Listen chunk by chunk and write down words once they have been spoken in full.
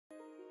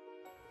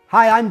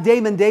Hi, I'm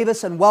Damon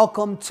Davis, and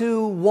welcome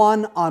to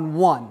One on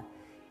One.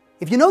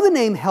 If you know the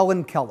name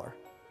Helen Keller,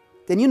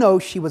 then you know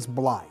she was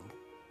blind.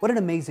 What an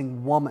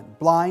amazing woman,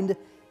 blind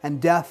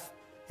and deaf,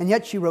 and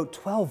yet she wrote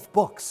 12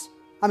 books.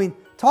 I mean,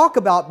 talk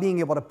about being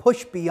able to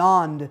push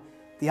beyond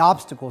the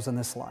obstacles in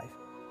this life.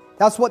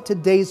 That's what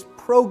today's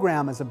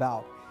program is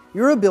about.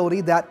 Your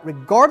ability that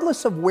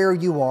regardless of where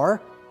you are,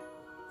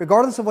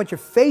 regardless of what you're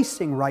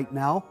facing right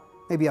now,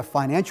 maybe a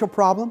financial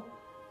problem,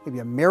 maybe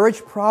a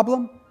marriage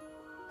problem,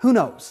 who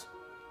knows?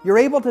 You're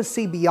able to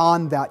see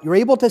beyond that. You're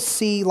able to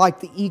see like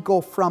the eagle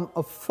from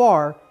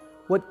afar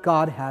what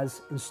God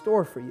has in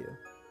store for you.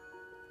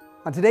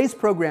 On today's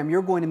program,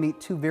 you're going to meet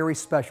two very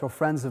special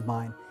friends of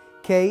mine,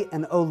 Kay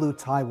and Olu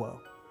Taiwo.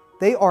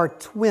 They are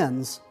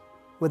twins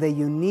with a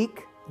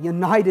unique,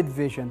 united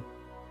vision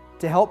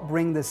to help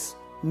bring this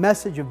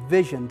message of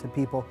vision to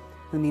people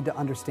who need to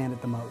understand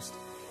it the most.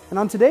 And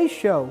on today's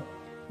show,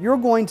 you're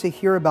going to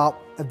hear about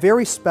a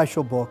very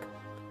special book,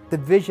 The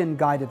Vision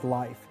Guided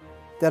Life,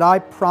 that I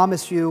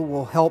promise you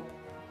will help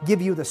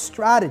give you the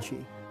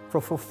strategy for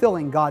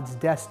fulfilling God's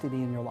destiny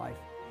in your life.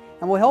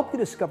 And will help you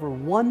discover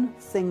one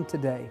thing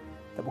today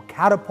that will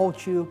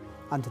catapult you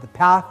onto the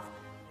path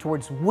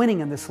towards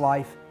winning in this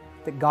life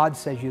that God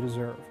says you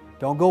deserve.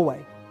 Don't go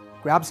away.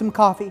 Grab some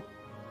coffee.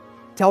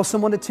 Tell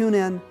someone to tune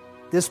in.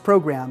 This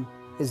program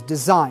is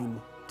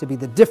designed to be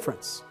the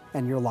difference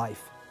in your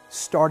life,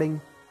 starting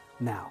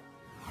now.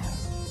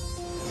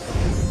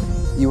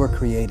 You were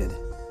created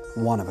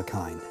one of a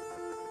kind.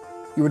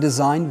 You were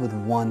designed with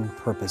one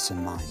purpose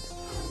in mind.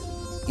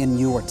 In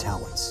you are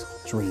talents,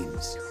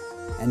 dreams,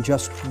 and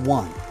just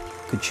one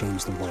could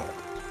change the world.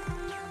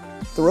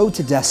 The road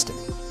to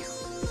destiny,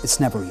 it's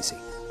never easy,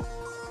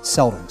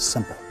 seldom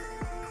simple.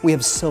 We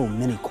have so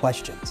many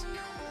questions.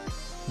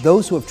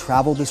 Those who have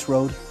traveled this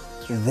road,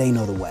 they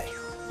know the way.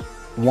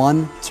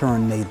 One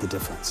turn made the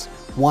difference.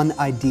 One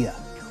idea,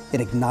 it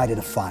ignited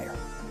a fire.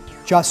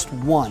 Just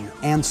one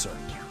answer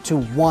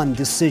to one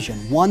decision,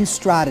 one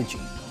strategy,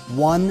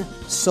 one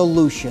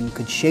solution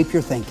could shape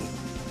your thinking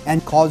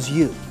and cause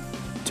you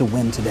to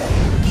win today.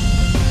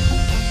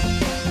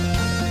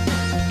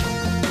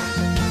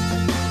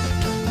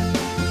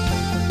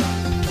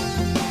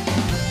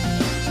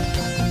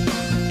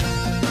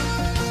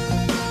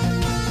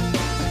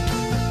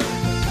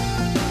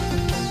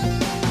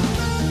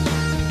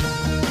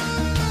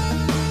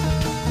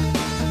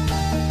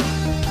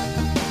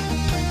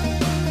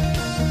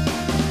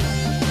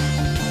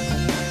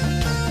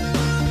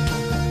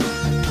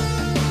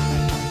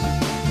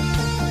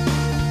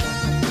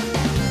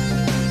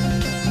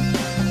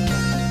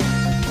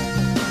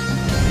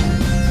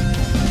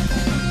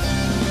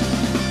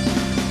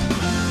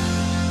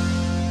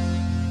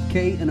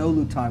 Kay and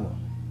Olu Taiwo,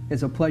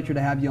 it's a pleasure to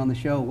have you on the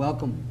show.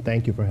 Welcome.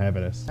 Thank you for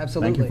having us.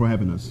 Absolutely. Thank you for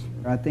having us.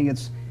 I think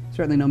it's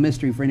certainly no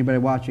mystery for anybody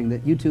watching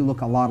that you two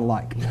look a lot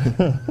alike.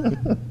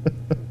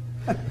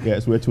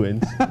 Yes, we're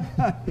twins.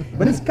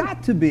 But it's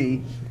got to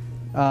be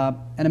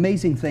an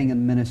amazing thing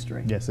in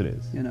ministry. Yes, it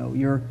is. You know,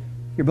 you're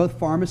both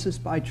pharmacists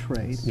by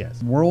trade.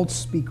 Yes. World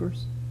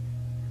speakers.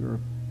 You're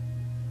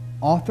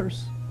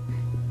authors.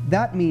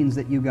 That means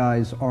that you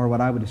guys are what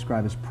I would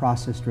describe as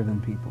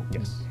process-driven people.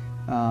 Yes.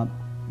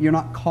 You're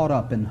not caught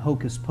up in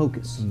hocus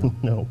pocus. No.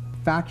 No.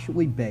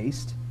 Factually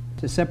based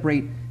to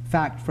separate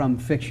fact from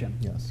fiction.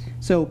 Yes.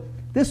 So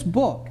this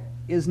book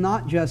is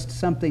not just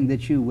something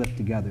that you whip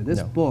together. This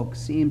No. book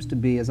seems to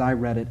be, as I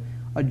read it,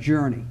 a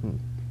journey,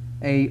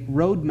 a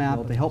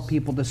roadmap to help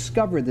people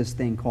discover this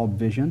thing called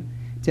vision,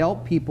 to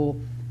help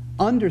people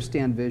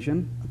understand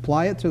vision,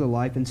 apply it to their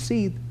life, and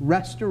see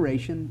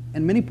restoration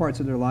in many parts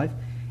of their life.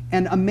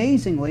 And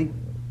amazingly,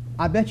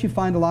 I bet you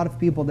find a lot of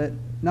people that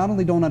not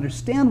only don't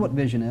understand what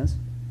vision is,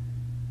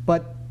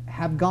 but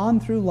have gone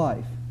through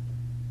life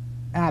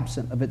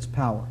absent of its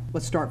power.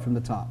 Let's start from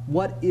the top.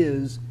 What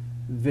is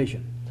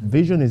vision?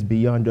 Vision is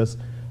beyond just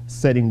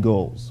setting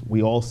goals.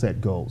 We all set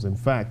goals. In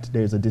fact,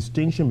 there's a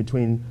distinction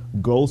between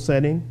goal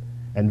setting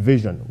and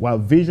vision. While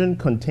vision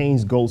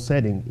contains goal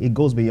setting, it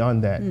goes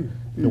beyond that.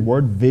 The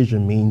word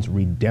vision means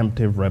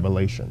redemptive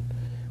revelation,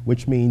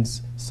 which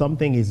means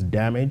something is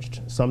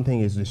damaged, something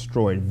is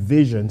destroyed.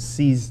 Vision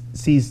sees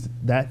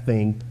that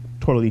thing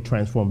totally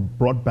transformed,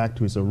 brought back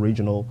to its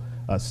original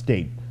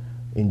state.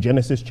 In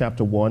Genesis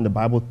chapter 1, the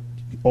Bible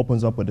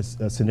opens up with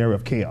a scenario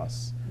of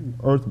chaos.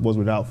 Earth was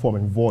without form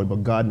and void,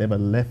 but God never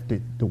left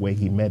it the way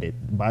he made it.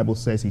 The Bible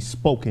says he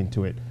spoke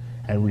into it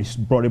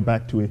and brought it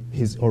back to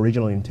his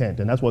original intent.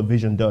 And that's what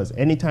vision does.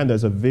 Anytime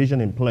there's a vision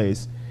in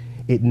place,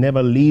 it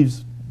never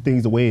leaves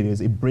things the way it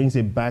is. It brings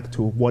it back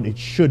to what it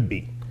should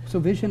be. So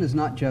vision is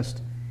not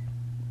just,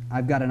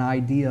 I've got an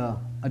idea,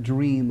 a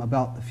dream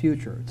about the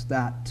future. It's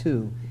that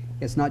too.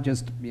 It's not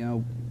just, you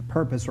know,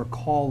 purpose or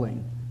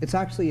calling. It's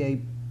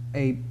actually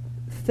a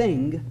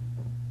thing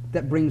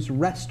that brings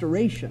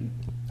restoration.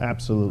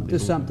 Absolutely. To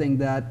something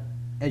that,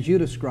 as you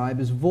describe,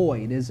 is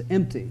void, is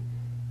empty.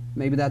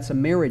 Maybe that's a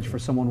marriage for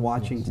someone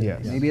watching today.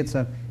 Yes. Maybe it's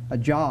a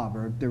job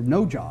or there's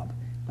no job.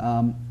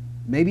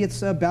 Maybe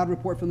it's a bad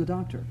report from the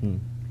doctor.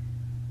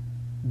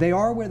 They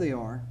are where they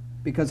are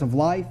because of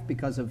life,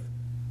 because of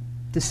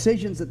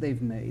decisions that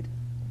they've made.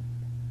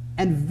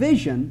 And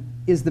vision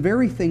is the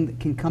very thing that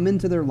can come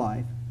into their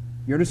life,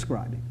 you're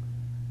describing.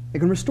 It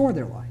can restore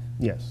their life.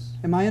 Yes.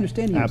 Am I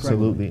understanding you correctly?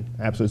 Absolutely.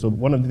 Absolutely. So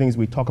one of the things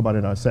we talk about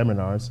in our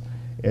seminars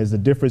is the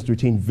difference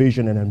between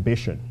vision and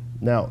ambition.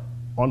 Now,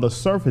 on the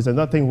surface, there's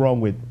nothing wrong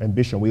with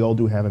ambition. We all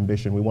do have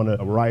ambition. We want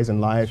to rise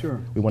in life.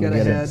 Sure. We want to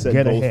Get ahead.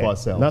 get goals ahead. for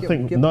ourselves.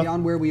 Nothing, Get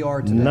beyond where we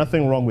are today.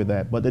 Nothing wrong with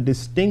that. But the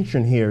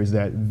distinction here is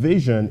that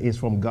vision is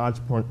from God's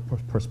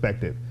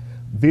perspective.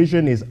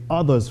 Vision is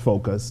others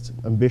focused.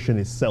 Ambition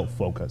is self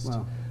focused.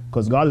 Wow.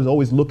 Because God is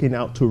always looking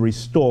out to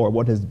restore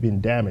what has been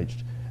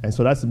damaged. And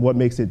so that's what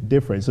makes it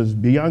different. So it's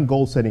beyond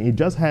goal setting. It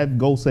just had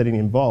goal setting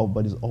involved,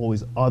 but it's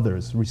always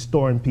others,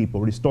 restoring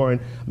people,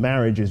 restoring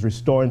marriages,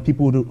 restoring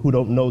people who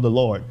don't know the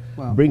Lord,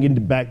 Wow. bringing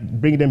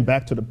them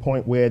back to the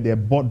point where they're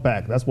bought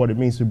back. That's what it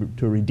means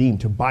to redeem,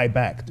 to buy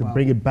back, to Wow.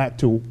 bring it back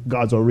to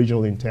God's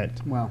original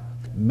intent. Wow.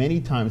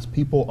 Many times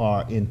people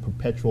are in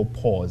perpetual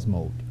pause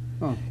mode.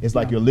 Oh, It's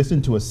like you're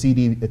listening to a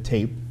CD, a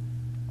tape,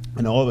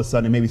 and all of a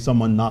sudden maybe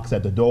someone knocks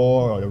at the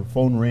door or the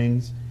phone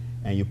rings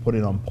and you put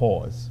it on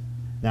pause.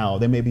 Now,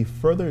 there may be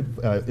further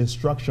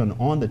instruction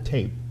on the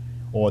tape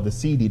or the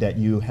CD that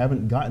you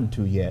haven't gotten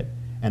to yet,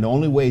 and the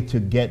only way to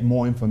get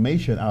more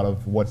information out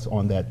of what's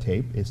on that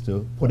tape is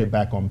to put it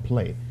back on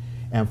play.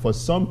 And for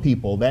some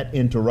people, that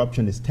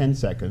interruption is 10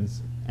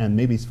 seconds, and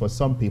maybe for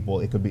some people,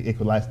 it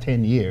could last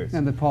 10 years.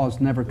 And the pause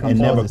never comes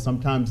And off. never,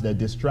 sometimes there are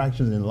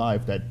distractions in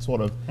life that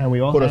sort of And we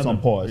all put have us on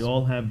them. pause. We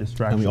all have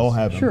distractions. And we all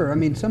have them. Sure, I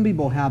mean, some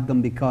people have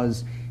them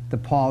because the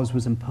pause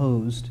was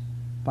imposed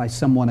by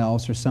someone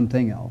else or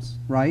something else,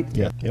 right?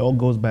 Yeah. It all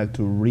goes back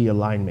to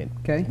realignment.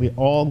 Okay. We're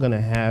all going to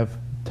have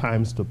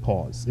times to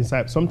pause. In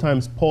fact,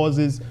 sometimes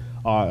pauses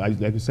are,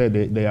 like you said,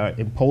 they are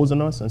imposed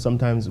on us, and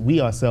sometimes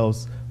we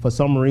ourselves, for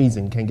some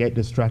reason, can get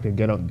distracted,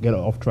 get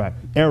off track.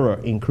 Error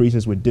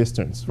increases with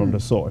distance from the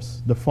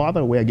source. The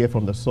farther away I get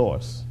from the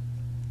source,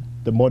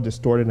 the more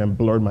distorted and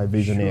blurred my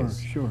vision Sure,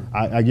 is. sure.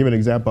 I give an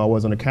example. I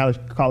was on a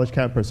college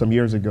campus some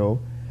years ago,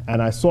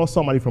 and I saw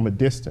somebody from a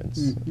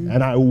distance,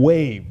 and I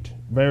waved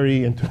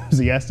very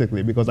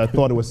enthusiastically because I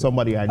thought it was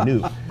somebody I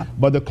knew.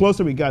 But the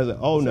closer we got, I was like,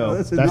 oh no,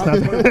 this is that's not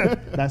not,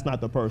 that's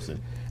not the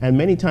person. And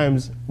many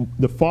times,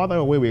 the farther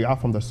away we are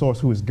from the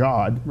source, who is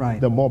God, Right.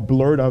 the more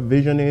blurred our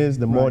vision is,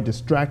 the more Right.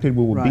 distracted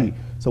we will Right. be.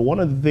 So one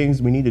of the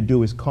things we need to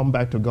do is come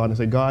back to God and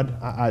say, God,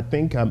 I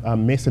think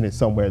I'm missing it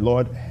somewhere.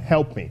 Lord,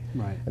 help me.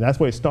 Right. And that's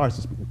where it starts,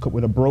 is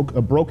with a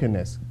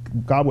brokenness.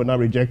 God will not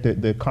reject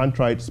the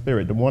contrite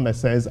spirit, the one that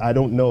says, I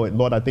don't know it.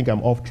 Lord, I think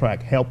I'm off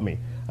track. Help me.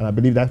 And I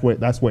believe that's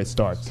where it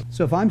starts.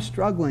 So if I'm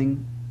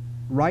struggling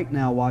right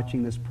now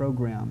watching this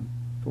program,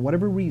 for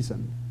whatever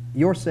reason,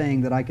 you're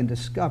saying that I can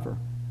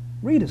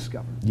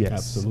rediscover Yes,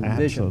 Absolutely.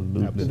 vision,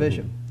 absolutely. the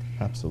vision.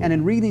 Absolutely. And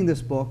in reading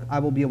this book, I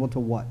will be able to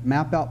what?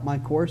 Map out my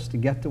course to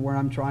get to where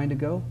I'm trying to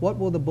go? What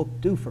will the book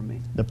do for me?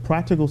 The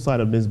practical side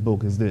of this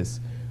book is this.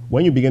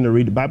 When you begin to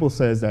read, the Bible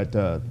says that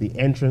the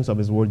entrance of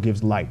his word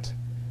gives light.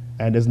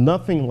 And there's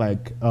nothing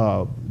like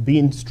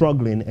being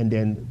struggling and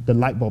then the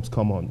light bulbs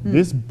come on.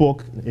 This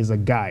book is a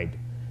guide.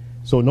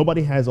 So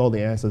nobody has all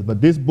the answers,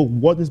 but this book,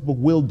 what this book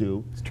will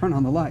do, Let's turn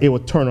on the light. it will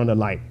turn on the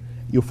light.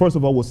 You first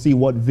of all will see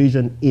what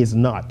vision is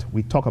not.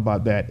 We talk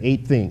about that,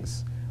 8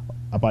 things.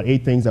 About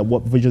 8 things that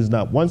what vision is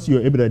not. Once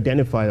you're able to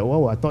identify,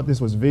 oh, I thought this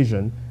was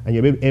vision, and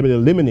you're able to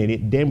eliminate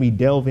it, then we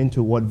delve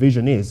into what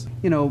vision is.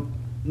 You know,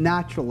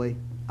 naturally,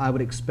 I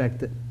would expect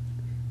that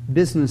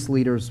business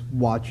leaders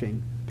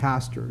watching,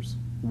 pastors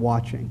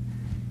watching,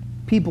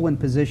 people in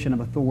position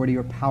of authority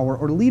or power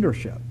or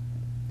leadership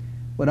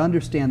would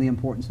understand the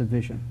importance of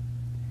vision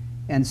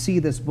and see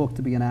this book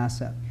to be an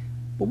asset.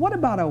 But what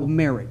about a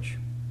marriage?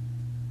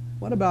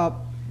 What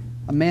about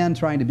a man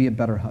trying to be a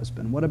better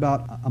husband? What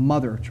about a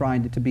mother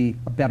trying to be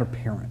a better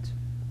parent?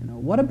 You know,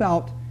 what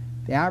about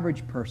the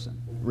average person?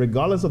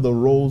 Regardless of the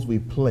roles we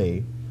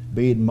play,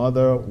 be it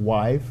mother,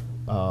 wife,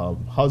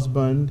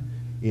 husband,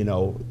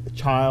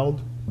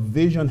 child,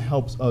 vision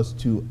helps us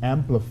to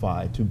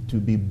amplify, to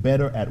be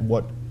better at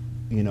what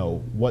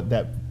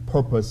that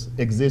purpose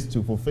exists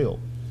to fulfill.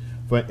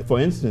 For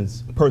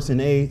instance, person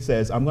A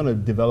says, I'm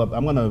going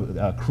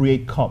to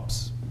create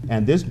cups,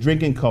 and this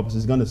drinking cups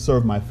is going to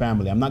serve my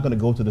family. I'm not going to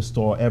go to the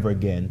store ever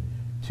again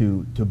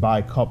to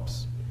buy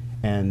cups.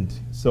 And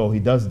so he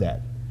does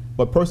that.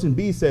 But person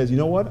B says, you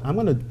know what, I'm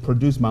going to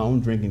produce my own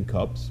drinking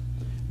cups,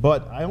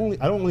 but I don't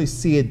really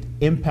see it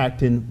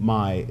impacting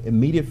my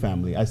immediate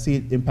family. I see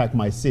it impact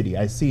my city.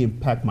 I see it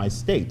impact my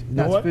state. You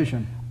know That's what?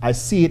 vision. I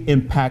see it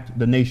impact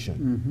the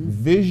nation.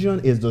 Vision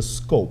is the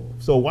scope.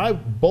 So why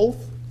both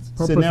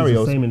Purpose scenarios,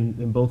 is the same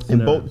in both in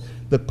scenarios. both,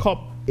 the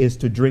cup is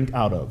to drink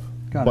out of,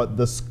 Got it. but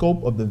the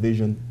scope of the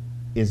vision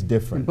is In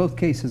different. both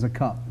cases, a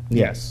cup.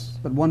 Yes.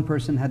 But one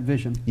person had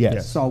vision.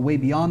 Yes. Saw way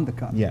beyond the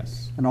cup.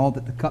 Yes. And all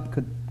that the cup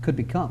could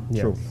become.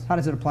 Yes. True. How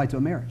does it apply to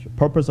a marriage?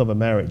 Purpose of a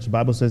marriage. The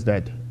Bible says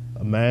that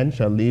a man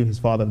shall leave his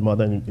father and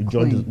mother and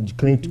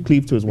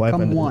cleave to his wife,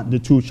 Become and one. the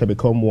two shall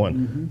become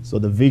one. So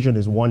the vision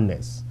is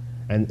oneness.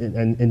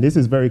 And this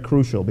is very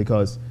crucial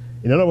because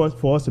in other words,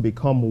 for us to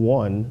become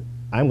one,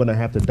 I'm going to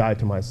have to die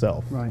to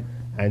myself. Right.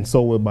 And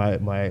so will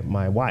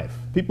my wife.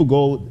 People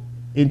go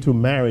into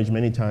marriage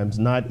many times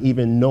not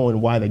even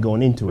knowing why they're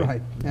going into it.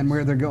 Right, and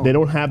where they're going. They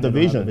don't have the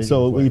vision.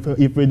 So right.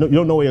 if you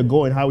don't know where you're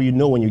going, how will you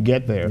know when you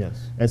get there?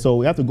 Yes. And so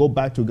we have to go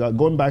back to God,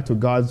 going back to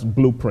God's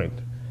blueprint.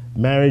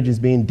 Marriage is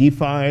being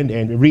defined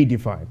and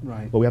redefined.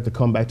 Right. But we have to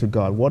come back to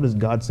God. What does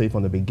God say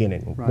from the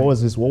beginning? Right. What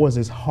was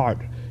his heart?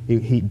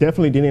 He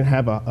definitely didn't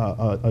have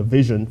a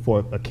vision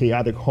for a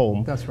chaotic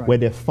home. That's right. Where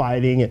they're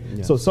fighting.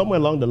 Yes. So somewhere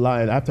along the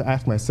line, I have to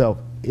ask myself,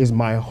 is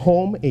my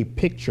home a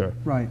picture?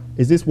 Right.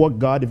 Is this what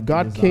God, if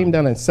God came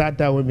down and sat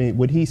down with me,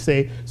 would he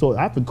say, so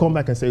I have to come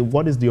back and say,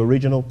 what is the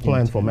original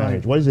plan for marriage?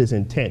 Right. What is his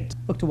intent?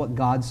 Look to what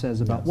God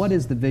says about what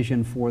is the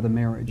vision for the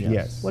marriage.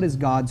 Yes. What is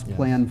God's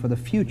plan for the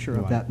future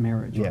of that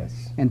marriage?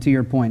 Yes. And to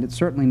your point, it's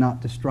certainly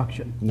not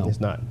destruction. No. It's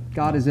not.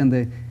 God is in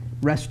the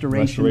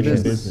restoration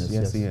business.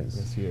 Yes, he is.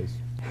 Yes, he is.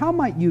 How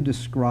might you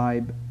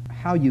describe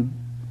how you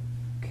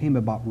came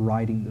about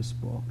writing this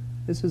book?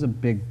 This is a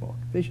big book.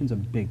 Vision's a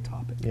big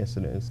topic. Yes,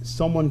 it is.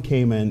 Someone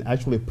came and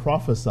actually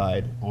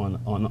prophesied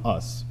on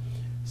us,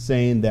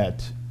 saying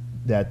that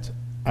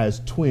as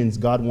twins,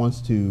 God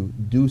wants to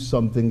do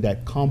something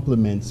that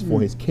complements for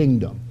his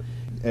kingdom.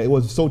 It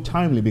was so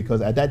timely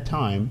because at that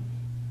time,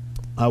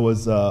 I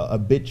was a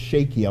bit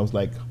shaky. I was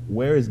like,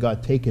 where is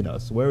God taking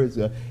us?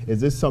 Is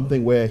this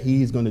something where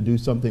he's going to do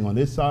something on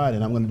this side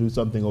and I'm going to do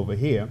something over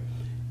here?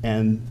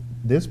 And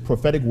this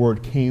prophetic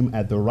word came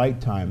at the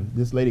right time.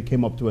 This lady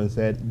came up to us and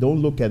said,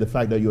 don't look at the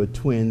fact that you're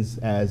twins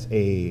as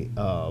a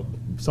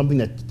something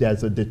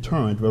that's a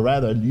deterrent, but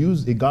rather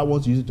God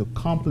wants to use it to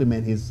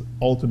complement his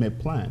ultimate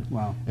plan.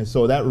 Wow. And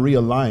so that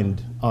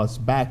realigned us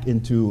back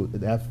into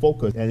that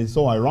focus. And it's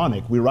so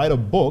ironic. We write a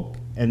book,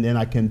 and then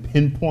I can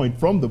pinpoint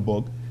from the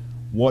book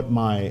what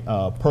my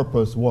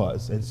purpose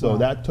was. And so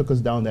that took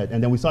us down that.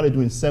 And then we started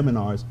doing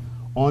seminars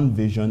on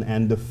vision,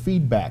 and the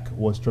feedback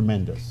was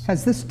tremendous.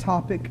 Has this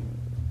topic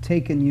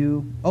taken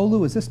you,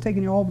 Olu, has this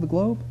taken you all over the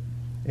globe?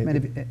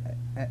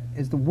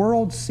 Is the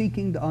world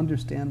seeking to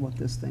understand what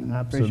this thing,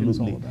 vision, is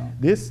all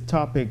about? This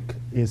topic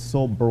is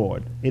so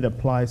broad. It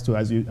applies to,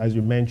 as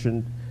you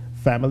mentioned,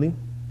 family,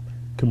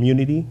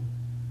 community,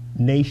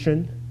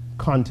 nation,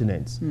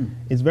 continents.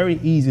 It's very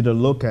easy to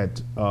look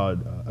at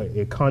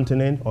a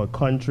continent or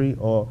country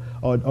or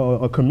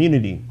a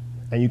community,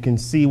 and you can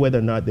see whether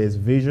or not there's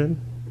vision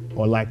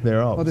or lack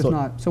thereof. Oh, there's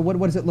not. So what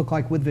does it look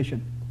like with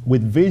vision?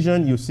 With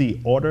vision, you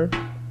see order.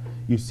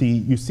 You see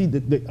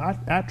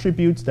the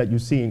attributes that you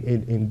see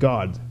in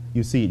God.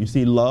 You see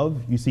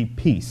love. You see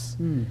peace.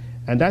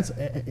 And that's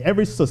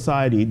every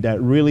society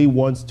that really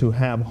wants to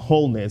have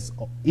wholeness,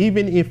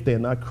 even if they're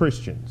not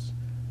Christians.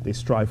 They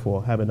strive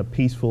for having a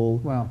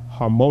peaceful,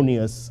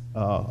 harmonious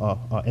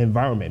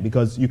environment,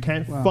 because you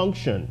can't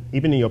function,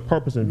 even in your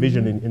purpose and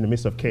vision, in the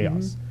midst of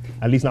chaos,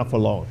 at least not for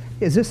long.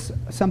 Is this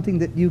something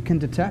that you can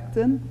detect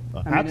then?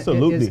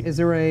 Absolutely. Is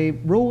there a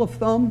rule of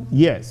thumb?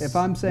 Yes. If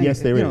I'm saying,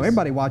 yes, there is.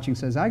 everybody watching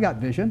says, I got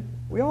vision.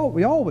 We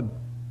all would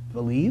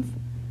believe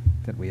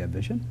that we have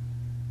vision,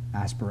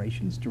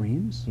 aspirations,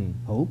 dreams,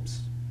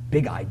 hopes,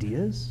 big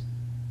ideas.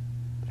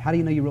 But how do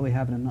you know you really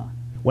have it or not?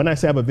 When I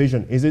say I have a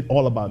vision, is it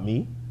all about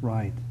me?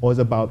 Right. Or is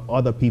it about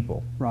other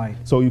people? Right.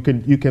 So you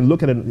can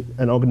look at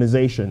an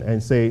organization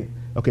and say,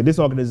 okay, this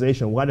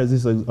organization, why does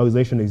this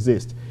organization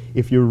exist?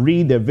 If you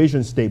read their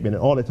vision statement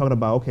and all they're talking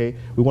about, okay,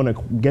 we want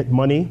to get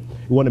money,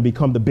 we want to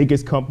become the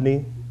biggest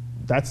company,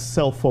 that's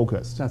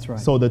self-focused. That's right.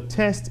 So the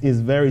test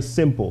is very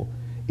simple.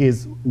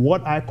 Is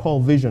what I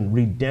call vision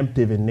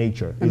redemptive in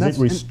nature? Is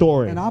it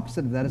restoring? And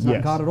opposite of that is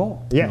not God at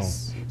all.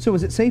 Yes. No. So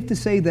is it safe to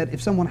say that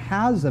if someone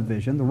has a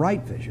vision, the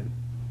right vision,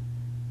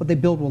 what they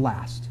build will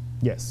last?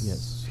 Yes.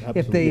 Yes. Absolutely.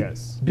 If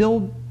they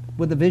build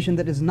with a vision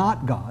that is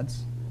not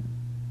God's,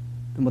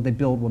 then what they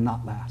build will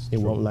not last. It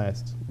won't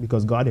last,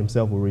 because God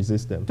himself will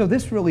resist them. So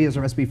this really is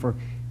a recipe for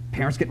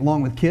parents getting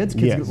along with kids,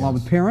 kids getting along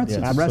with parents.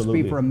 It's a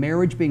recipe for a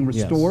marriage being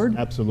restored. Yes,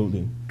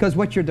 absolutely. Because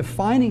what you're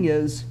defining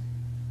is,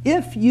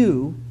 if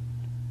you,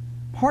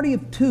 party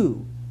of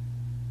two,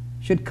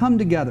 should come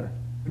together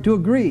to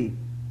agree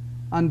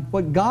on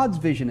what God's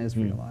vision is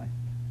for your life,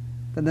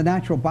 then the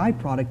natural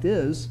byproduct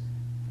is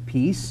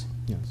peace,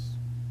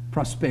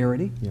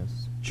 prosperity,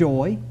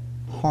 joy,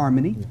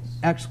 harmony,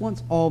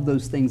 excellence, all of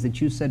those things that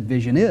you said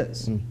vision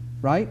is,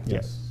 right?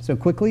 Yes. So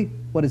quickly,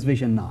 what is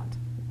vision not?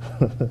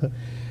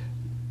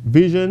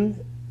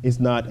 Vision is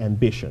not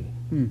ambition.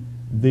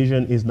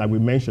 Vision is, like we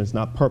mentioned, it's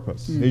not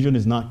purpose. Vision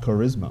is not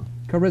charisma.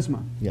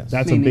 Charisma. Yes.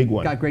 That's a big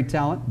one. Got great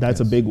talent.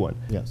 That's a big one.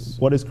 Yes.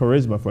 What is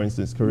charisma, for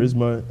instance?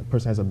 Charisma, a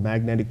person has a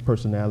magnetic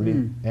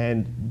personality,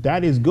 and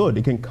that is good.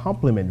 It can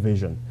complement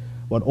vision.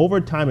 But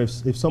over time,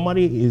 if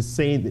somebody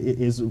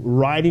is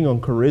riding on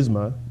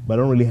charisma but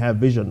don't really have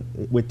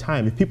vision, with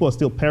time, if people are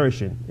still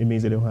perishing, it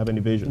means they don't have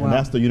any vision. Wow. And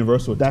that's the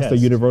universal test. That's the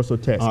universal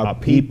test. Are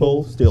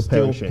people still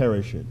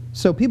perishing?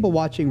 So people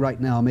watching right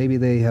now, maybe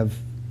they have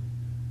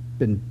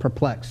been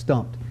perplexed,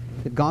 stumped.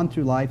 They've gone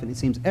through life, and it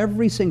seems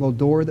every single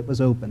door that was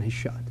open is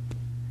shut.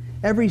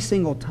 Every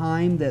single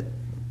time that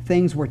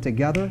things were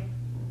together,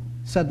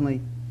 suddenly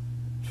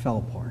fell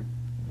apart.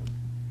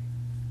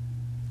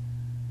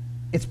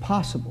 it's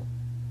possible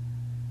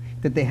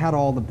that they had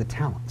all of the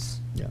talents,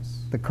 Yes.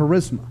 the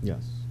charisma,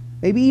 Yes.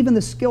 maybe even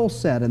the skill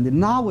set and the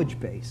knowledge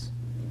base,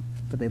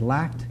 but they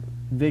lacked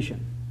vision.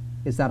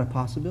 Is that a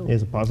possibility?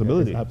 It's a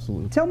possibility. Yes,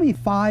 absolutely. Tell me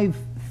 5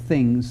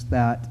 things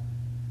that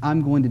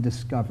I'm going to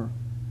discover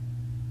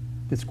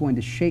that's going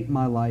to shape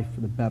my life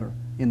for the better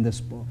in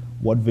this book.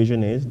 What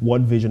vision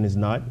is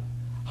not.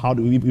 How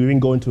do we even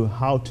go into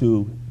how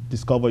to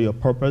discover your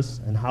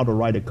purpose and how to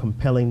write a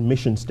compelling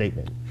mission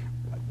statement?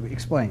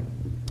 Explain.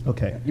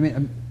 Okay. You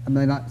mean, am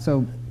I not,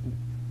 so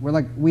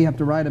we have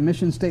to write a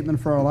mission statement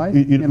for our life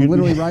You- and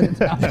literally write it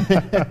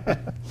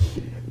down?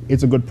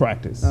 It's a good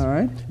practice. All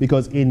right.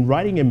 Because in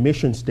writing a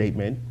mission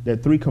statement, there are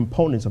 3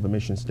 components of a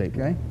mission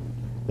statement. Okay.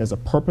 There's a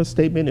purpose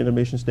statement in a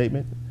mission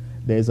statement.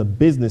 There's a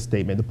business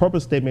statement. The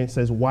purpose statement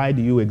says, why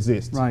do you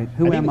exist? Right.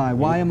 Who And am I?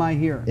 Why am I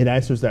here? It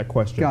answers that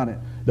question. Got it.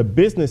 The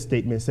business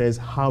statement says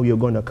how you're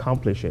going to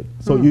accomplish it.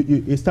 So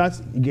it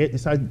starts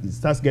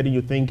getting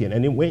you thinking.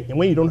 And then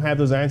when you don't have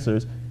those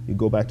answers, you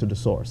go back to the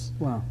source.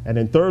 Wow. And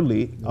then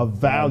thirdly, a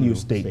value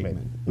statement.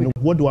 You know,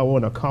 what do I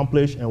want to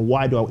accomplish and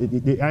why do I?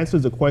 It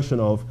answers the question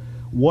of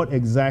what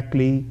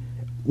value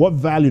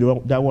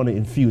do I want to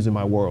infuse in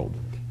my world.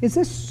 Is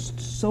this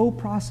so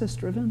process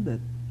driven that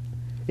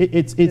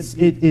It's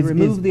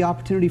remove the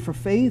opportunity for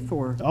faith,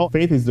 or? Oh,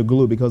 faith is the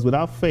glue, because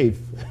without faith,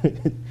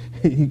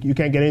 you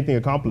can't get anything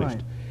accomplished.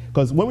 Right.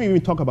 Because when we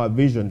even talk about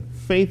vision,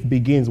 faith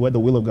begins where the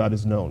will of God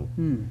is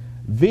known.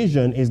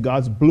 Vision is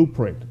God's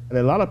blueprint. And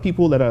a lot of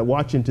people that are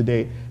watching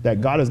today,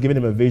 that God has given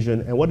them a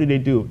vision, and what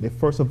do? They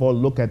first of all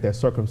look at their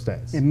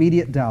circumstance.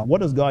 Immediate doubt.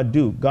 What does God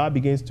do? God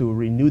begins to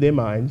renew their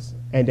minds,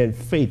 and then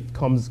faith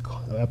comes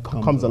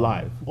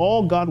alive.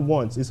 All God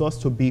wants is us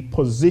to be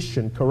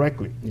positioned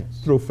correctly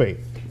through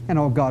faith. And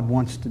all God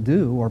wants to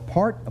do, or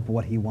part of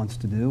what He wants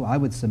to do, I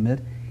would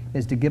submit,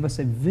 is to give us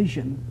a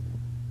vision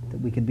that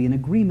we could be in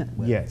agreement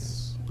with.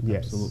 Yes,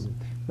 yes. Absolutely.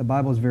 The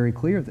Bible is very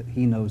clear that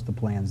He knows the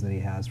plans that He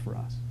has for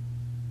us.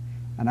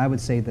 And I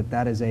would say that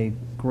that is a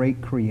great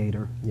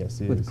creator Yes,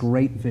 He with is.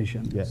 great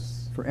vision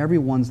Yes. for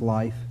everyone's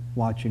life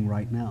watching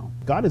right now.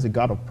 God is a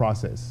God of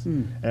process.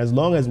 And as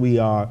long as we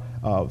are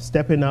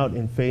stepping out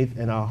in faith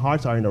and our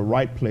hearts are in the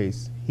right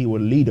place, He will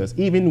lead us.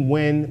 Even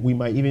when we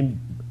might even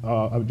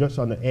just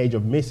on the edge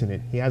of missing it,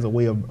 He has a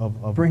way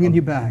of Bringing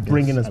you back.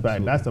 Bringing us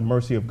Absolutely. back. That's the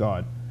mercy of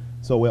God.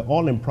 So we're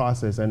all in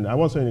process. And I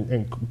want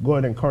to go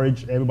ahead and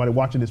encourage everybody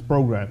watching this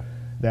program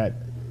that,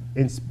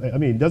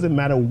 it doesn't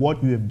matter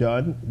what you have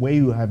done, where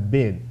you have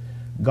been.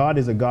 God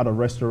is a God of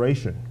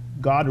restoration.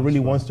 God really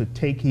wants to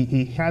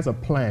He has a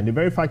plan. The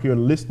very fact you're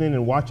listening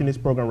and watching this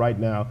program right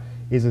now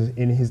is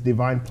in His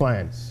divine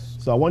plan.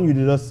 So I want you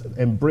to just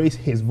embrace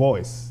His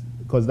voice,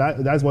 because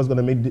that's what's going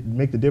to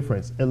make the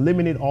difference.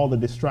 Eliminate all the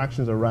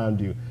distractions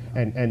around you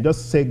and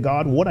just say,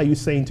 God, what are you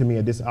saying to me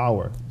at this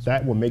hour?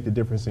 That will make the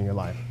difference in your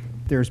life.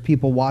 There's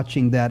people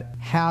watching that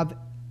have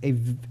a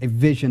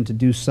vision to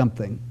do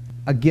something,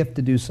 a gift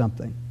to do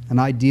something, an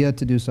idea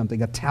to do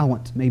something, a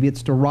talent. Maybe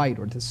it's to write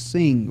or to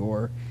sing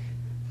or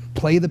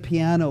play the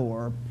piano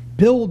or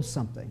build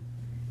something.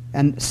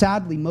 And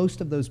sadly,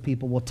 most of those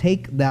people will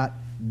take that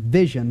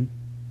vision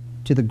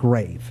to the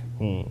grave.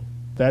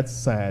 That's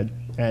sad.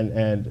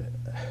 And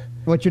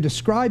What you're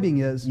describing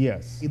is,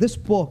 yes, this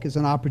book is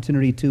an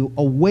opportunity to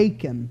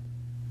awaken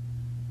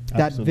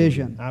that Absolutely.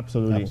 vision,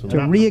 absolutely. to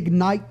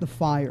reignite the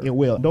fire. It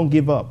will. Don't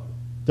give up.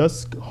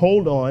 Just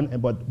hold on,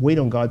 but wait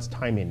on God's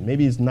timing.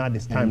 Maybe it's not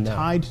this time And now.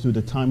 tied to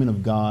the timing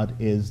of God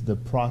is the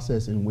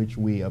process in which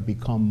we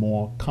become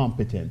more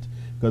competent,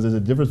 because there's a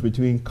difference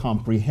between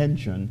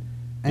comprehension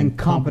And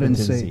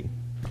competency.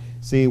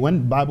 See, when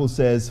the Bible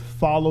says,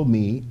 follow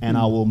me and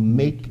I will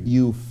make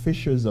you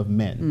fishers of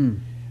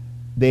men,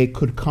 they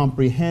could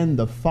comprehend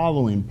the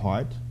following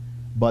part,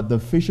 but the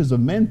fishers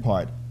of men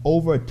part,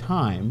 over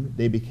time,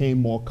 they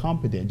became more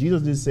competent.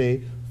 Jesus didn't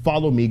say,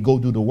 follow me, go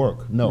do the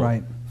work. No.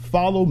 Right.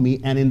 Follow me,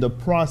 and in the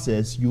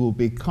process, you will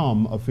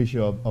become a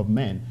fisher of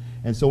men.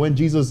 And so when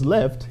Jesus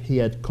left, He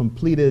had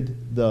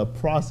completed the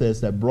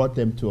process that brought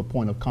them to a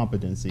point of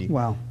competency.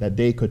 Wow. That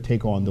they could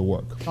take on the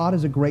work. God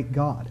is a great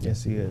God.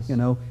 Yes, He is. You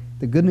know,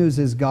 the good news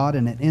is God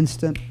in an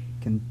instant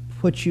can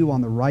put you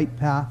on the right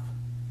path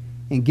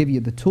and give you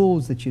the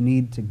tools that you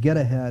need to get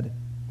ahead.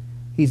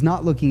 He's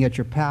not looking at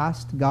your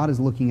past. God is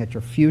looking at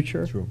your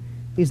future. True.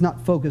 He's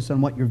not focused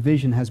on what your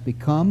vision has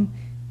become.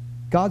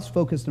 God's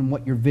focused on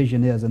what your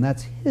vision is, and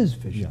that's His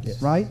vision,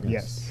 Yes. right?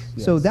 Yes.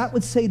 So Yes. that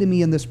would say to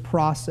me, in this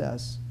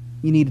process,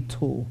 you need a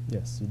tool.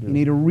 Yes, you do. You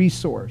need a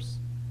resource.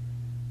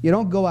 You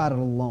don't go at it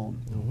alone,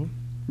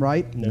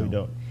 right? No, you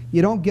don't.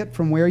 You don't get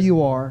from where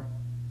you are,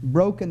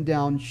 broken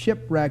down,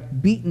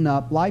 shipwrecked, beaten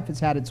up, life has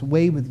had its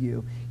way with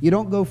you. You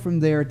don't go from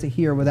there to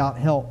here without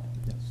help.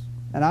 Yes.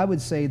 And I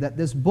would say that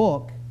this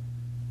book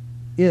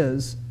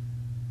is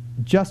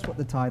just what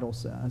the title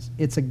says.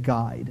 It's a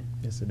guide.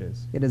 Yes, it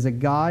is. It is a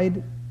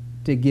guide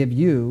to give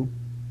you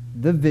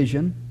the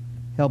vision,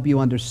 help you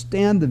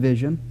understand the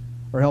vision,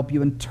 or help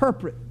you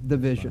interpret the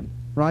vision,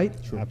 right?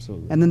 True.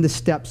 Absolutely. And then the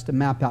steps to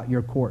map out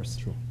your course.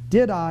 True.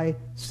 Did I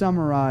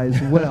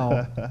summarize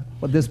well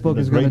what this book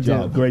is going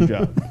to do? Great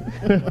job.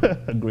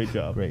 Great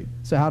job. Great.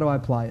 So how do I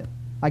apply it?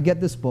 I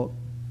get this book.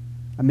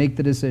 I make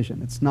the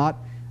decision. It's not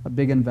a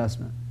big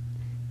investment.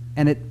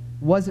 And it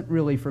wasn't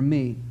really for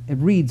me. It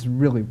reads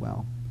really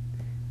well.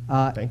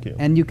 Thank you.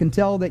 And you can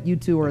tell that you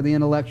two are the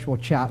intellectual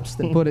chaps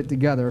that put it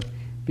together,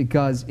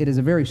 because it is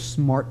a very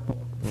smart book,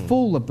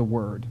 full of the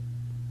Word,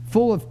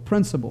 full of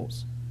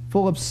principles,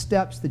 full of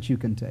steps that you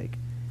can take.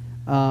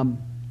 And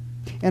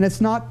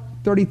it's not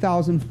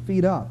 30,000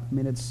 feet up. I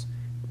mean,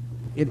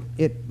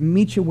 it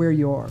meets you where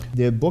you are.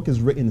 The book is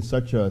written in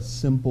such a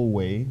simple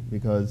way,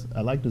 because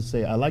I like to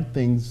say I like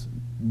things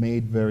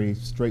made very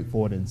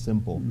straightforward and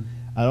simple.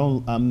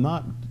 I'm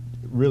not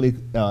really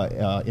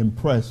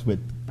impressed with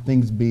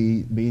things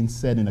being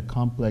said in a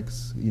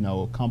complex,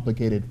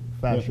 complicated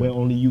fashion. Where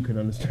only you can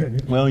understand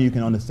it. Well, you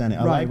can understand it.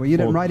 Right. Well, you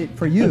didn't write it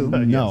for you.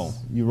 No,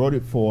 Yes. you wrote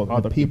it for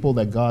Other the people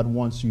that God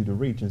wants you to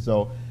reach. And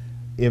so,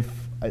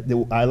 if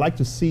I like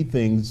to see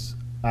things,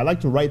 I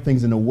like to write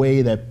things in a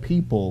way that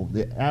people,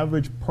 the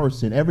average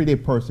person, everyday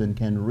person,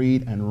 can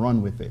read and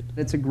run with it.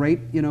 It's a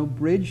great,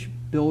 bridge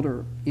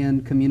builder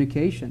in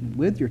communication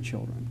with your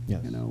children.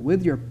 Yes.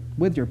 With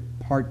your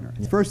partner.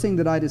 The first thing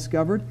that I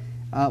discovered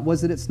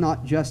was that it's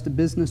not just a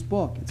business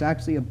book. It's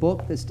actually a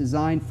book that's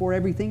designed for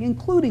everything,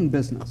 including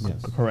business.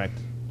 Yes. Correct.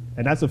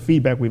 And that's the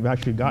feedback we've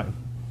actually gotten.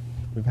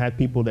 We've had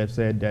people that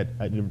said that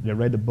they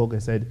read the book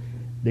and said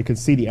they can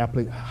see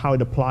how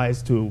it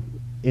applies to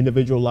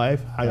individual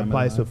life, how it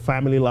applies to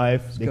family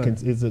life.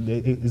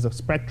 It's a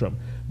spectrum.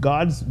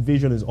 God's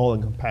vision is all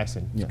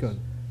encompassing. Yes. Good.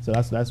 So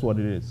that's what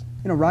it is.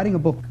 Writing a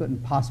book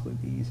couldn't possibly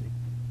be easy.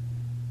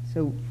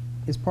 So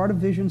is part of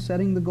vision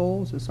setting the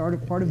goals? Is part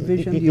of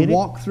vision? Do you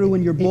walk through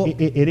in your book?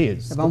 It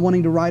is. If I'm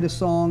wanting to write a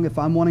song, if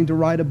I'm wanting to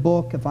write a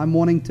book, if I'm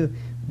wanting to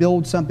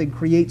build something,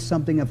 create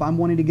something, if I'm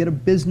wanting to get a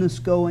business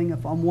going,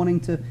 if I'm wanting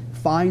to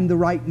find the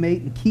right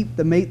mate and keep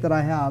the mate that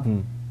I have,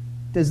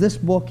 does this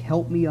book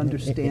help me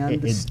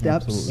understand the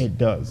steps? Absolutely. It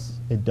does.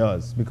 It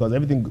does, because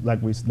everything,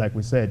 like we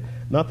said,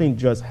 nothing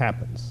just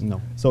happens. No.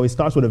 So it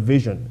starts with a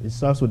vision. It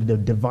starts with the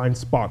divine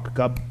spark.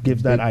 God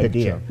gives that Big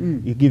idea.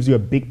 picture. It gives you a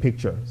big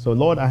picture. So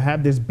Lord, I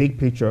have this big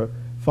picture.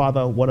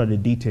 Father, what are the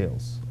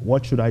details?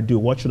 What should I do?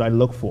 What should I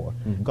look for?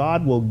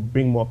 God will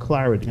bring more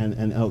clarity.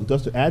 And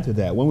just to add to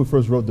that, when we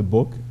first wrote the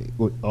book,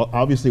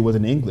 obviously it was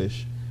in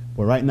English,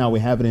 but right now we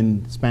have it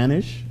in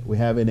Spanish, we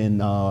have it in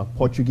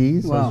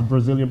Portuguese, Wow. It's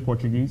Brazilian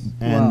Portuguese.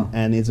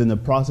 and it's in the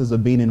process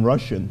of being in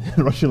Russian,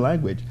 Russian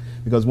language.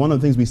 Because one of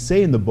the things we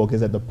say in the book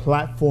is that the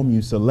platform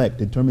you select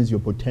determines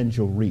your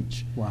potential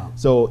reach. Wow.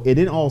 So it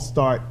didn't all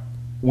start,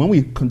 when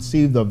we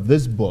conceived of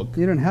this book,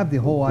 You didn't have the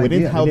whole idea. we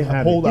didn't have the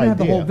whole You didn't have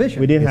the idea. whole vision.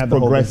 We didn't It's have the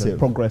whole progressive. vision.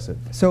 Progressive.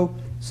 So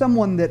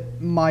someone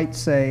that might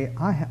say,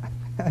 I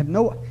have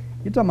no,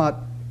 you're talking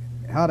about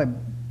how to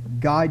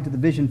guide to the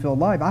vision-filled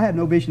life. I have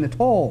no vision at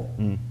all.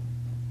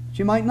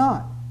 She might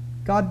not.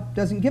 God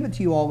doesn't give it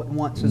to you all at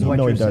once, is what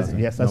No, you're it doesn't.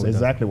 saying. Yes, that's No, it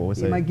exactly what we're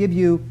He saying. might give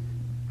you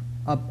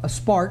a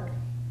spark,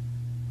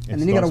 and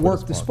then you got to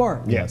starts with work a the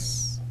spark.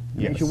 Yes.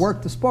 And Yes. as you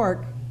work the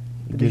spark,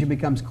 the vision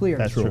becomes clear.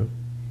 That's true.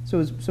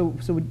 So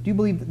do you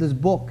believe that this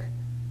book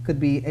could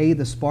be A,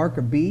 the spark,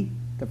 or B,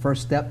 the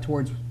first step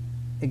towards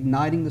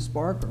igniting the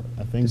spark, or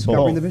I think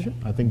discovering both. the vision?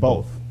 I think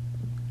Both.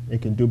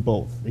 It can do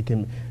both. It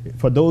can,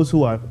 for those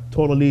who are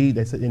totally,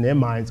 they said in their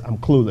minds, I'm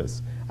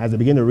clueless. As they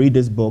begin to read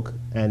this book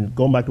and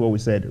going back to what we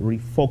said,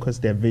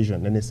 refocus their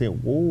vision, and they say,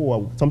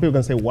 "Oh," some people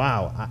can say,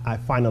 "Wow, I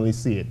finally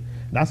see it."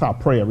 That's our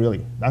prayer,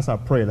 really. That's our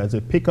prayer. As they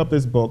pick up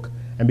this book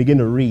and begin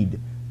to read,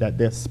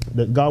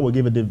 that God will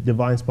give a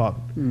divine spark,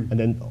 and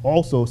then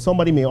also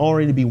somebody may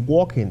already be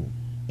walking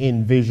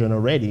in vision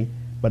already,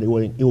 but it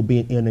will be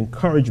an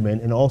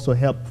encouragement and also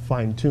help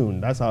fine tune.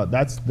 That's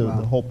the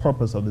whole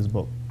purpose of this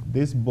book.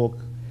 This book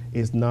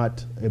is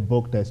not a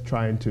book that's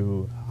trying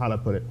to, how do I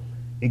put it?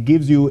 It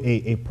gives you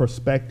a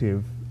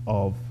perspective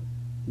of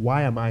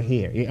why am I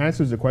here? It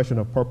answers the question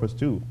of purpose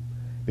too,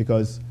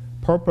 because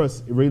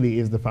purpose really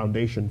is the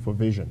foundation for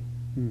vision.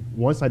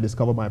 Once I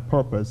discover my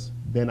purpose,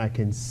 then I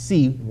can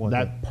see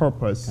that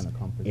purpose can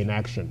accomplish. in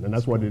action, and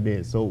that's what it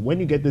is. So when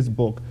you get this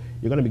book,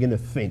 you're going to begin to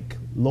think,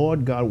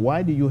 Lord God,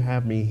 why do you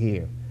have me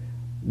here?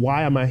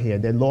 Why am I here?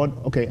 Then Lord,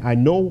 okay, I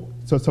know,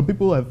 so some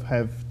people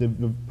have the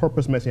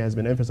purpose message has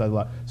been emphasized a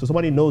lot. So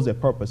somebody knows their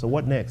purpose. So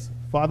what next?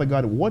 Father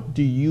God, what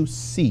do you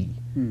see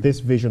this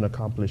vision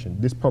accomplishing,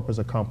 this purpose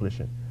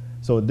accomplishing?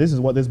 So this is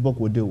what this book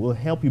will do. It will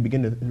help you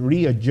begin to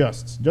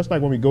readjust. Just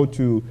like when we go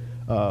to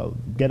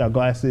get our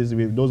glasses,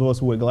 those of us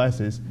who wear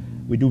glasses,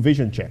 we do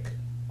vision check.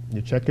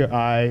 You check your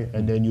eye,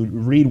 and then you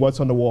read what's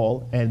on the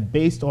wall, and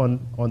based on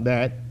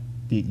that,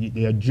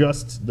 they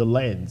adjust the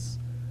lens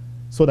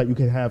so that you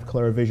can have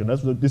clearer vision.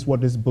 This is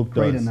what this book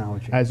does. Great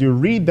analogy. As you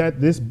read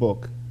this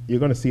book, you're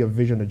going to see a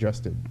vision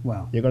adjusted.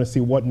 Wow. You're going to see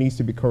what needs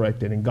to be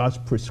corrected in God's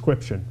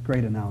prescription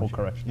Great for analogy.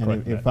 correction.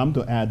 And if I'm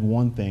to add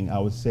one thing, I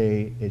would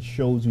say it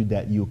shows you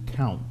that you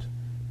count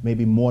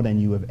maybe more than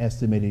you have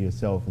estimated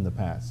yourself in the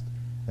past.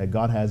 That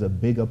God has a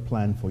bigger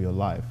plan for your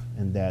life,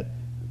 and that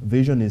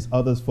Vision is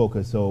others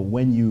focused. So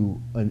when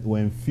you were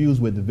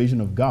infused with the vision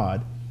of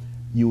God,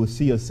 you will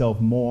see yourself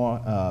more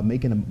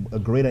making a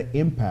greater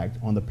impact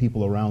on the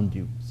people around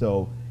you.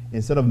 So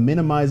instead of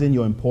minimizing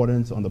your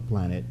importance on the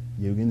planet,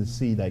 you're going to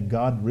see that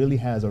God really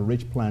has a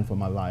rich plan for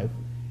my life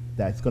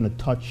that's going to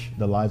touch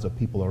the lives of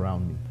people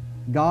around me.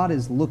 God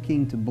is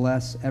looking to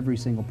bless every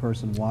single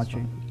person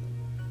watching.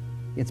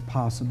 It's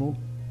possible.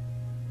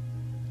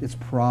 It's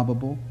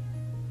probable.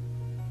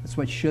 It's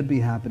what should be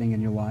happening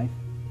in your life.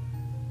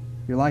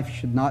 Your life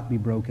should not be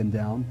broken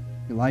down.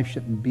 Your life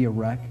shouldn't be a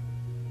wreck.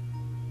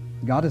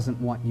 God doesn't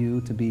want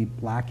you to be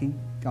lacking.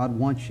 God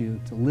wants you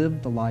to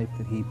live the life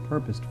that He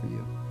purposed for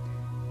you.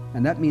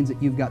 And that means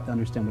that you've got to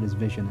understand what His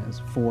vision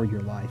is for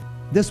your life.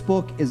 This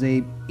book is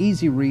an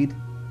easy read,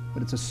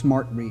 but it's a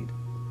smart read.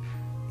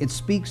 It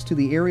speaks to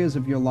the areas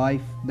of your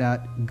life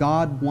that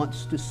God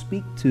wants to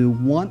speak to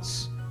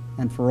once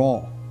and for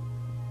all.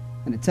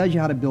 And it tells you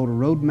how to build a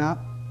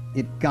roadmap.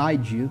 It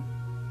guides you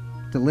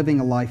to living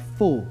a life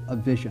full of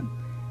vision.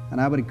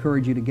 And I would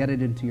encourage you to get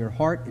it into your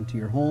heart, into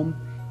your home,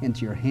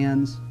 into your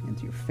hands,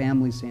 into your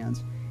family's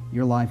hands.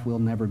 Your life will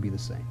never be the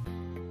same.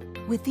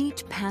 With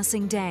each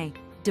passing day,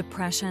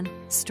 depression,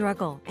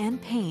 struggle,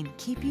 and pain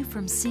keep you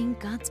from seeing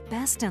God's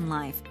best in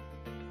life.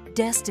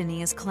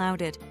 Destiny is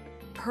clouded,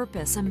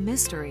 purpose a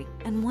mystery,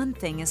 and one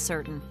thing is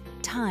certain: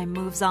 time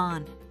moves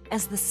on.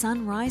 As the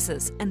sun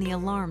rises and the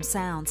alarm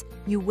sounds,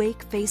 you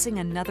wake facing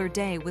another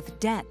day with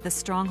debt the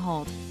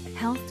stronghold,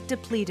 health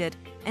depleted,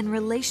 and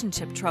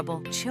relationship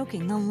trouble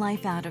choking the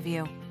life out of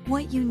you.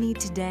 What you need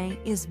today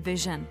is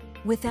vision.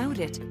 Without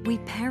it, we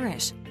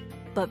perish.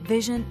 But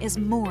vision is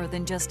more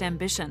than just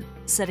ambition,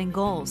 setting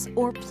goals,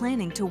 or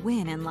planning to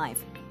win in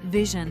life.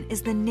 Vision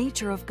is the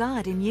nature of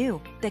God in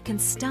you that can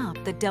stop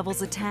the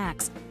devil's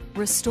attacks,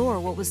 restore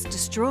what was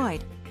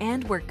destroyed,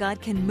 and where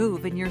God can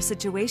move in your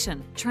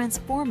situation,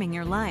 transforming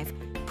your life,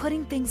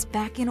 putting things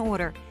back in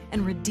order,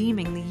 and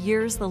redeeming the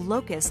years the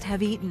locusts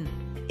have eaten.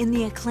 In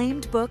the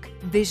acclaimed book,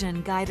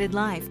 Vision Guided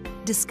Life,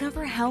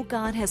 discover how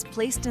God has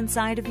placed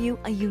inside of you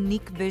a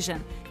unique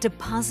vision to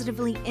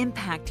positively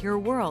impact your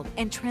world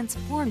and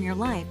transform your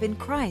life in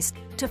Christ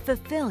to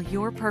fulfill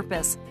your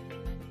purpose.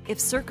 If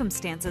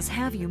circumstances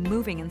have you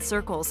moving in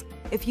circles,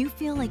 if you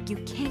feel like you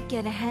can't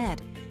get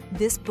ahead,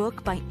 this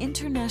book by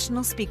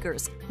international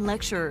speakers,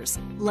 lecturers,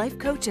 life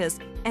coaches,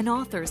 and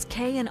authors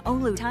Kay and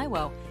Olu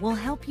Taiwo will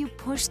help you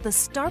push the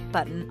start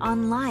button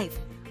on life,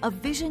 a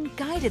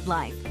vision-guided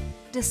life.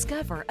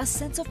 Discover a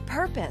sense of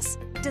purpose.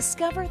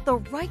 Discover the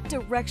right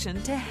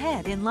direction to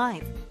head in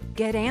life.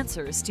 Get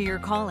answers to your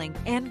calling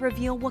and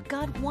reveal what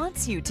God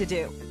wants you to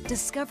do.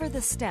 Discover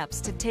the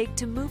steps to take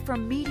to move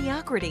from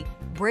mediocrity,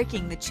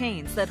 breaking the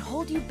chains that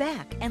hold you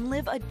back, and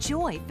live a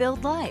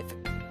joy-filled life.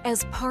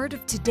 As part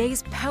of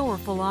today's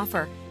powerful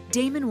offer,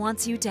 Damon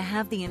wants you to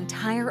have the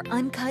entire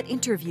uncut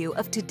interview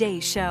of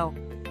today's show.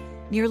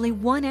 Nearly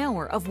 1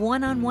 hour of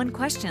one-on-one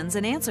questions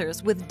and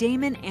answers with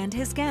Damon and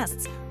his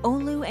guests,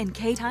 Olu and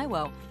Kay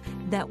Taiwo,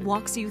 that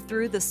walks you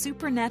through the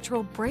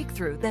supernatural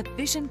breakthrough that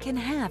vision can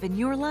have in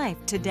your life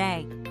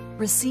today.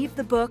 Receive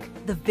the book,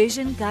 The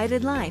Vision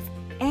Guided Life,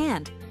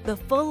 and the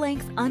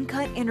full-length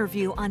uncut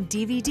interview on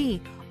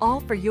DVD, all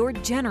for your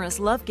generous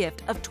love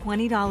gift of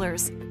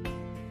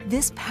 $20.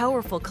 This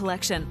powerful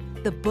collection,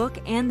 the book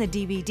and the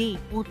DVD,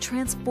 will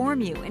transform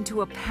you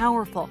into a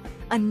powerful,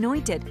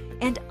 anointed,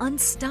 and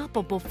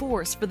unstoppable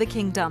force for the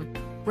kingdom.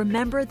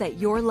 Remember that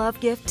your love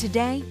gift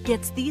today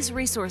gets these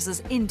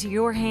resources into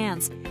your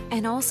hands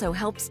and also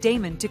helps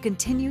Damon to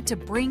continue to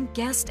bring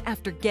guest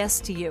after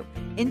guest to you,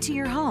 into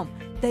your home,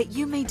 that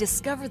you may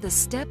discover the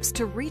steps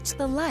to reach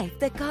the life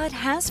that God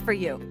has for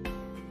you.